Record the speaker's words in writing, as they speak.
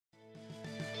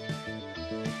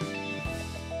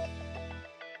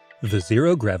The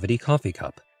Zero-Gravity Coffee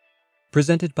Cup,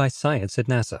 presented by Science at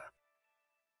NASA.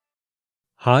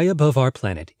 High above our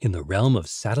planet, in the realm of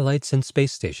satellites and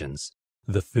space stations,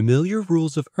 the familiar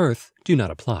rules of Earth do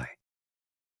not apply.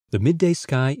 The midday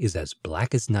sky is as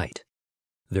black as night.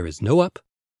 There is no up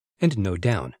and no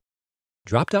down.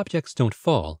 Dropped objects don't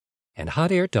fall, and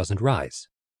hot air doesn't rise.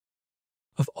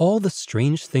 Of all the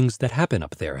strange things that happen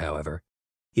up there, however,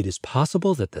 it is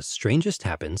possible that the strangest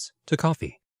happens to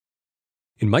coffee.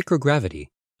 In microgravity,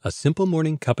 a simple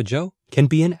morning cup of joe can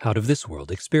be an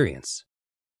out-of-this-world experience.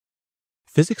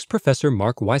 Physics professor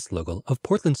Mark Weislogel of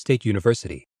Portland State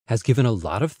University has given a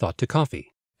lot of thought to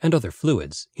coffee and other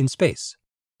fluids in space,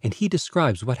 and he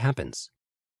describes what happens.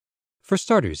 For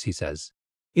starters, he says,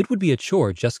 it would be a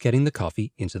chore just getting the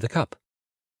coffee into the cup.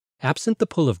 Absent the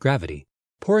pull of gravity,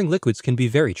 pouring liquids can be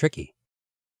very tricky.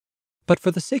 But for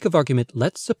the sake of argument,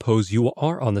 let's suppose you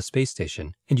are on the space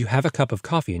station and you have a cup of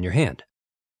coffee in your hand.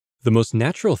 The most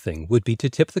natural thing would be to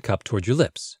tip the cup toward your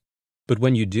lips. But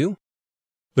when you do,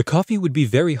 the coffee would be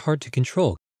very hard to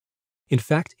control. In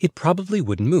fact, it probably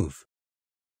wouldn't move.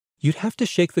 You'd have to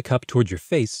shake the cup toward your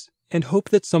face and hope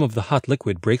that some of the hot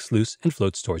liquid breaks loose and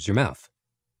floats towards your mouth.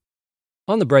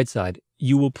 On the bright side,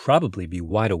 you will probably be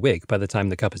wide awake by the time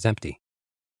the cup is empty.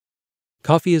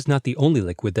 Coffee is not the only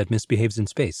liquid that misbehaves in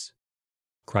space.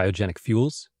 Cryogenic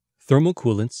fuels, thermal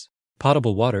coolants,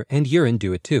 potable water, and urine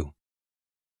do it too.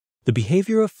 The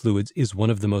behavior of fluids is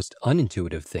one of the most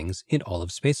unintuitive things in all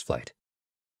of spaceflight.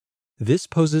 This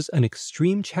poses an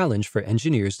extreme challenge for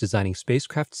engineers designing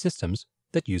spacecraft systems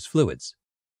that use fluids.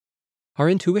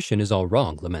 Our intuition is all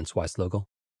wrong, laments Weislogel.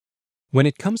 When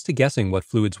it comes to guessing what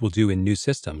fluids will do in new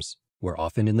systems, we're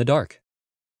often in the dark.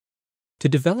 To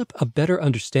develop a better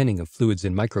understanding of fluids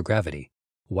in microgravity,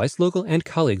 Weislogel and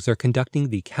colleagues are conducting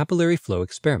the capillary flow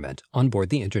experiment on board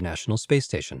the International Space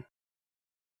Station.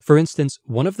 For instance,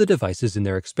 one of the devices in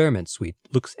their experiment suite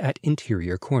looks at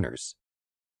interior corners.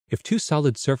 If two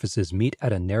solid surfaces meet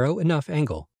at a narrow enough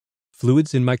angle,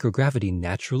 fluids in microgravity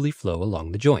naturally flow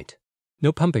along the joint.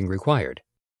 No pumping required.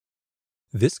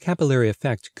 This capillary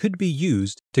effect could be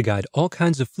used to guide all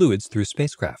kinds of fluids through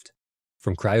spacecraft,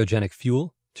 from cryogenic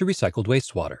fuel to recycled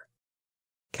wastewater.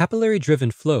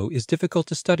 Capillary-driven flow is difficult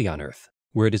to study on Earth,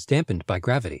 where it is dampened by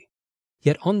gravity.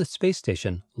 Yet on the space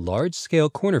station, large-scale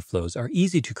corner flows are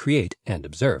easy to create and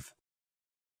observe.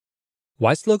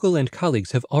 Weislogel and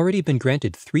colleagues have already been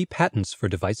granted 3 patents for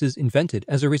devices invented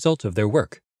as a result of their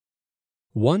work.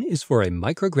 One is for a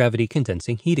microgravity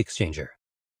condensing heat exchanger.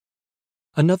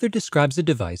 Another describes a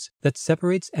device that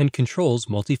separates and controls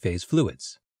multi-phase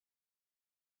fluids.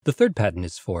 The third patent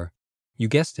is for, you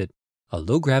guessed it, a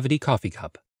low-gravity coffee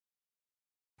cup.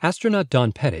 Astronaut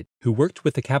Don Pettit, who worked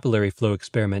with the capillary flow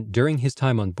experiment during his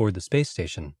time on board the space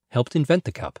station, helped invent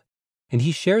the cup, and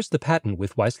he shares the patent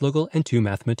with Weislogel and 2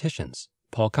 mathematicians,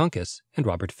 Paul Konkes and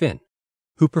Robert Finn,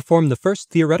 who performed the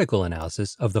first theoretical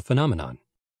analysis of the phenomenon.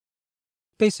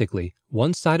 Basically,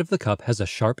 one side of the cup has a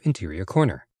sharp interior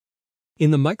corner. In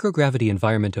the microgravity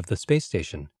environment of the space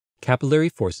station, capillary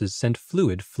forces send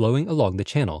fluid flowing along the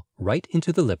channel right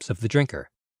into the lips of the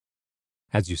drinker.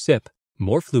 As you sip,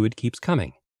 more fluid keeps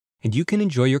coming, and you can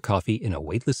enjoy your coffee in a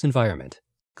weightless environment,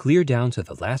 clear down to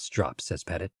the last drop, says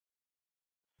Pettit.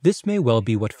 This may well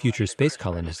be what future space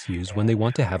colonists use when they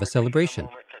want to have a celebration.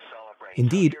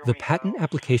 Indeed, the patent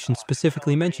application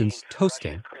specifically mentions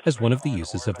toasting as one of the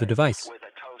uses of the device.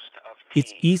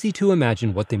 It's easy to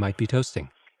imagine what they might be toasting.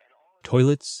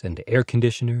 Toilets and air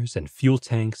conditioners and fuel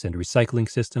tanks and recycling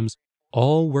systems,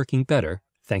 all working better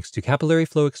thanks to capillary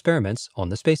flow experiments on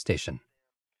the space station.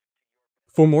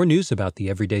 For more news about the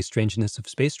everyday strangeness of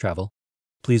space travel,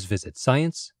 please visit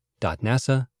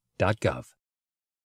science.nasa.gov.